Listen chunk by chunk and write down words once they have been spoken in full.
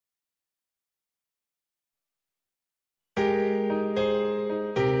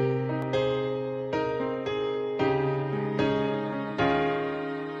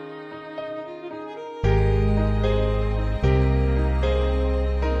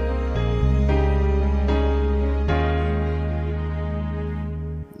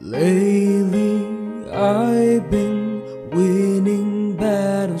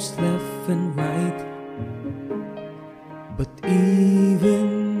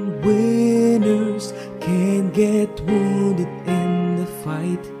get wounded in the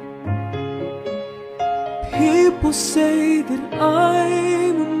fight. People say that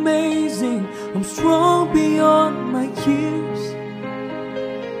I'm amazing, I'm strong beyond my years,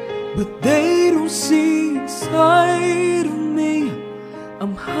 but they don't see inside of me.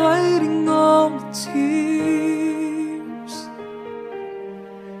 I'm hiding all the tears.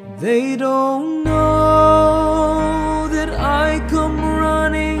 They don't know that I come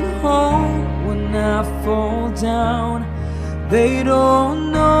running home when I fall down. They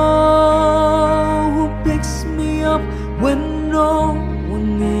don't know who picks me up when no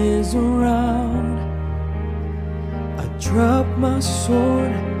one is around. I drop my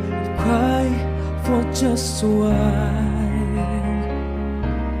sword and cry for just a while,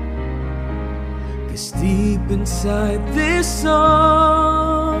 'cause deep inside this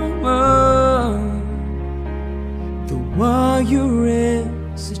armor, the warrior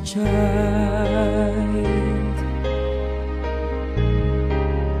is a child.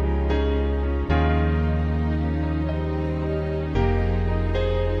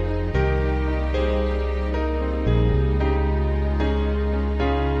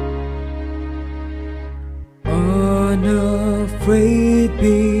 Unafraid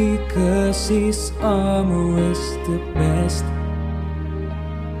because his armor is the best,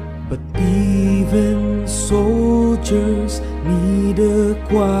 but even soldiers need a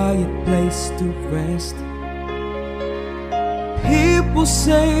quiet place to rest. People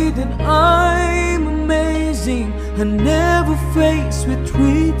say that I'm amazing, I never face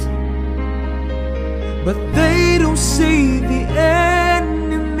retreat, but they don't see the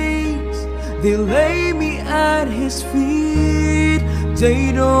enemies. They lay me at his feet. They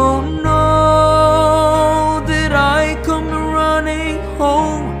don't know that I come running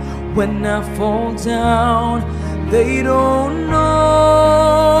home when I fall down. They don't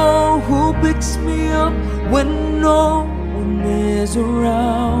know who picks me up when no one is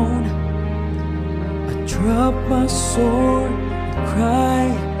around. I drop my sword and cry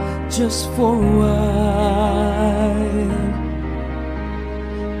just for a while.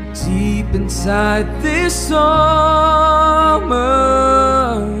 Deep inside this armor,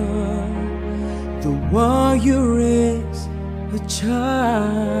 the warrior is a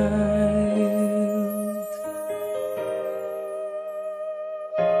child.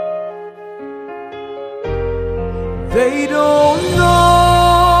 They don't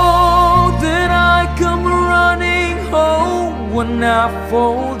know that I come running home when I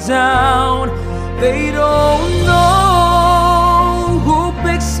fall down. They don't know who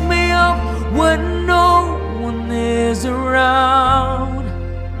picks me up when no one is around.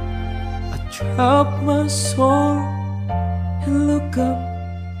 I drop my sword and look up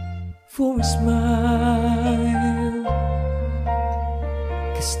for a smile,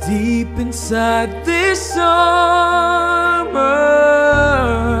 'cause deep inside this armor,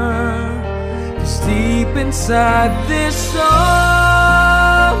 'cause deep inside this armor,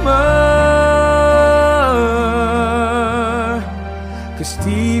 'cause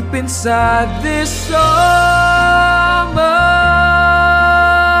deep inside this armor,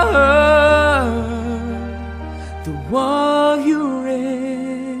 the warrior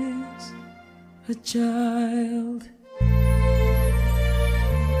is a child.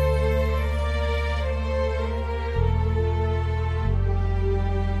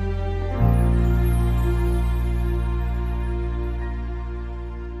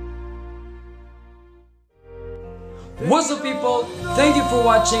 What's up, people? Thank you for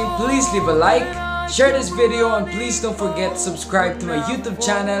watching. Please leave a like, share this video, and please don't forget to subscribe to my YouTube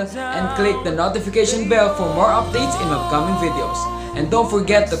channel and click the notification bell for more updates in upcoming videos. And don't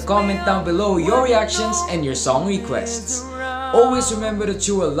forget to comment down below your reactions and your song requests. Always remember that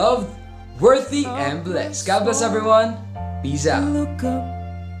you are loved, worthy, and blessed. God bless everyone. Peace out. Look up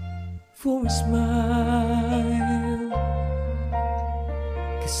for a smile,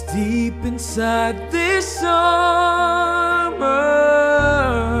 'cause deep inside this armor,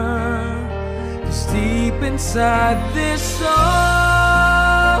 'cause deep inside this armor,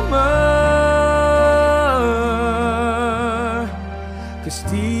 'cause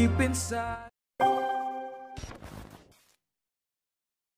deep inside